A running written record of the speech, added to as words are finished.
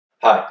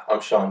Hi, I'm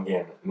Sean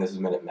Gannon, and this is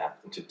Minute Math.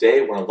 And today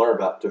we're going to learn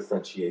about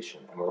differentiation,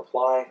 and we'll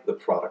apply the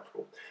product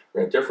rule.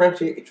 We're going to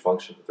differentiate each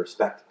function with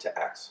respect to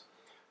x.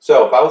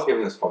 So if I was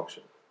given this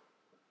function,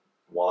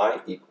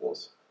 y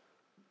equals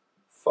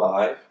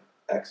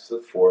 5x to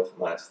the fourth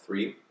minus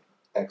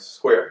 3x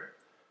squared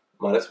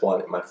minus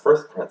 1 in my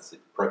first parenthesis,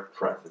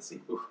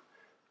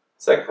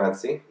 second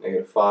parenthesis,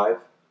 negative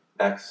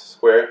 5x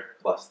squared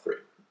plus 3.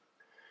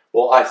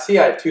 Well, I see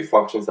I have two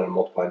functions that are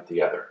multiplied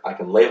together. I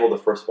can label the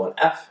first one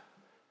f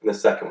and the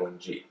second one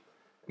g.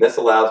 And this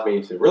allows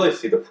me to really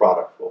see the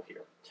product rule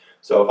here.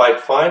 So if I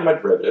find my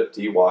derivative,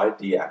 dy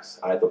dx,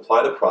 I have to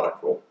apply the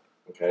product rule.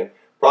 Okay?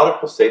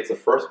 Product rule states the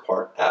first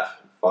part,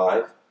 f,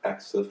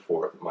 5x to the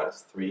fourth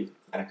minus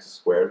 3x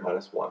squared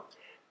minus 1,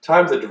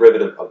 times the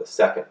derivative of the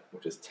second,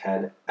 which is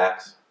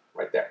 10x,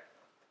 right there.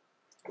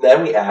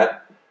 Then we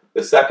add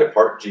the second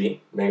part,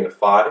 g, negative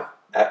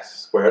 5x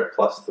squared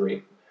plus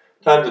 3,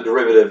 times the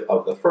derivative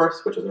of the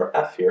first, which is our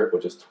f here,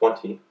 which is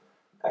 20x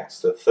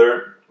to the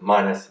third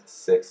minus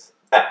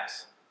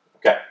 6x.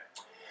 Okay,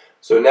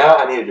 so now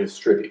I need to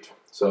distribute.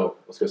 So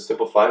let's go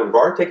simplify. We've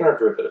already taken our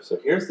derivative, so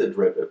here's the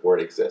derivative where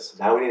it exists.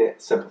 Now we need to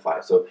simplify.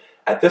 So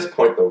at this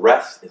point, the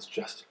rest is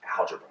just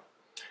algebra.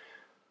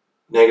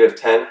 Negative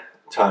 10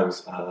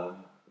 times,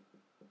 5x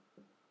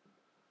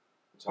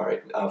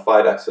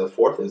to the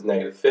fourth is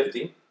negative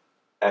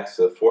 50x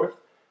to the fourth.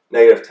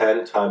 Negative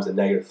 10 times the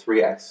negative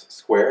 3x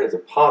squared is a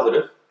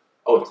positive.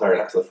 Oh, sorry,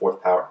 x to the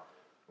fourth power.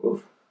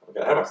 Oof, I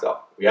got ahead of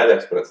myself. We add the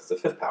exponents, it's the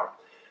fifth power.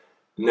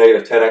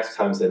 Negative 10x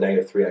times the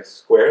negative 3x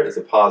squared is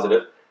a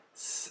positive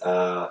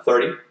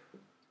 30x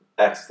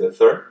to the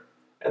third.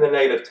 And the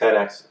negative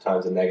 10x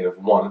times the negative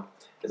 1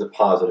 is a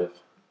positive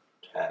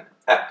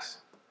 10x.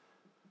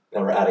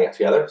 Now we're adding it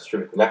together,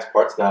 distribute the next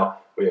parts. Now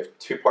we have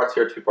two parts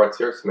here,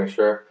 so make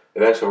sure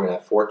eventually we're going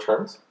to have four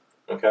terms.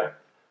 Okay?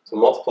 So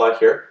multiply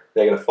here,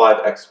 negative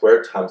 5x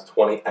squared times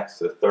 20x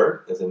to the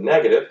third is a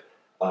negative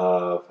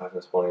 5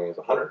 times 20 is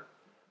 100.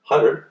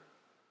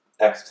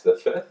 100x to the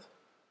fifth.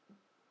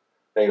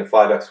 Negative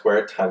 5x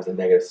squared times the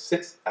negative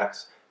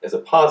 6x is a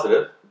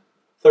positive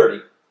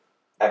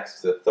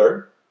 30x to the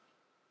third.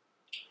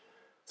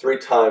 3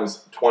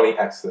 times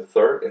 20x to the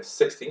third is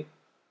 60x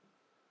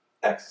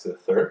to the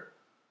third.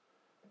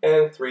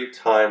 And 3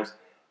 times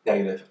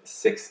negative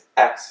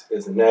 6x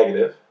is a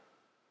negative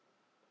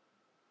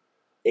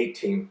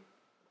 18x.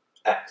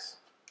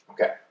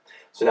 Okay,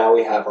 so now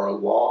we have our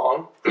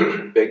long,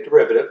 big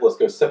derivative. Let's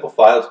go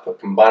simplify. Let's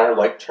combine our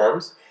like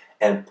terms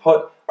and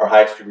put our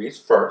highest degrees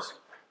first.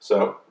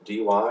 So dy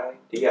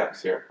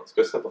dx here. Let's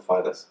go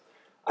simplify this.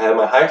 I have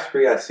my highest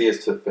degree I see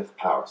is to the fifth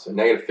power. So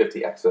negative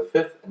 50x to the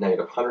fifth and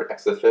negative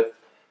 100x to the fifth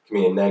can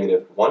be a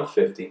negative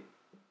 150x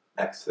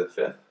to the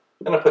fifth.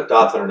 And I put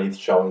dots underneath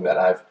showing that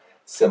I've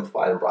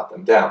simplified and brought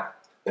them down.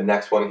 The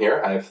next one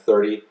here, I have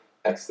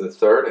 30x to the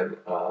third and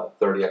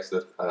 30x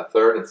to the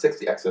third and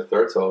 60x to the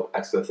third. So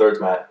x to the third is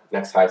my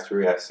next highest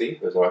degree I see.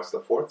 There's no x to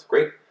the fourth.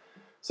 Great.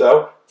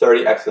 So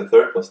 30x to the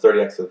third plus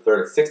 30x to the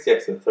third is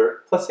 60x to the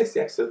third plus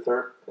 60x to the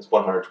third is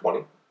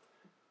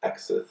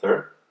 120x to the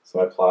third. So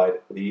I applied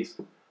these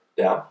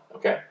down.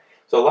 Okay.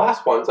 So the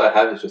last ones I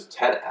have is just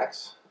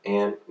 10x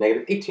and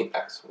negative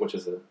 18x, which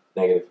is a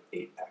negative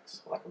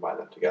 8x when I combine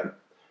them together.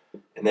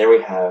 And there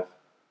we have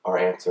our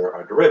answer,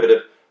 our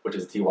derivative, which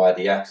is dy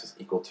dx is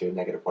equal to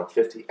negative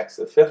 150x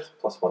to the fifth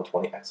plus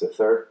 120x to the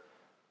third.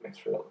 Make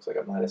sure that looks like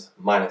a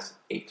minus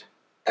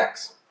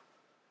 8x.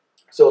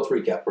 So let's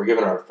recap. We're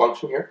given our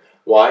function here,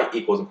 y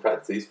equals in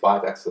parentheses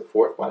 5x to the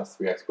fourth minus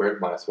 3x squared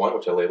minus 1,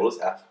 which I labeled as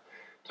f,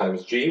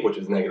 times g, which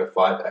is negative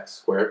 5x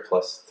squared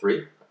plus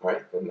 3,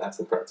 right? And that's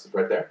in parentheses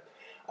right there.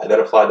 I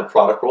then applied the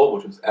product rule,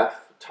 which was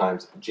f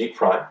times g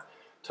prime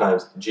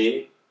times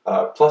g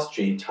plus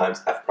g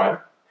times f prime.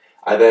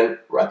 I then,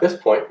 at this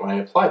point, when I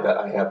applied that,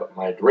 I have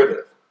my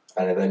derivative.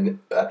 And then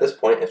at this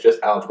point, it's just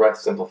algebra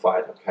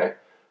simplified, okay?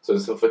 So the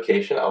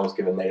simplification, I was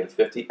given negative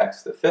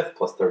 50x to the fifth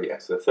plus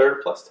 30x to the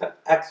third plus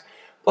 10x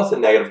plus a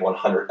negative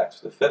 100x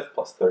to the fifth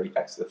plus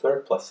 30x to the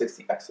third plus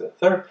 60x to the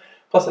third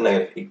plus a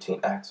negative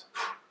 18x.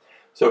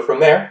 So from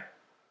there,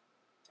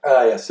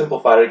 I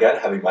simplified it again,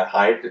 having my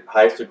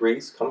highest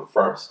degrees come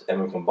first,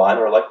 and we combine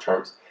our like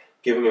terms,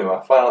 giving me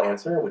my final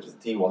answer, which is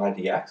dy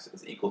dx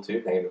is equal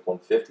to negative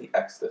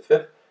 150x to the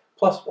fifth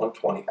plus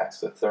 120x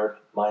to the third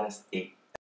minus 8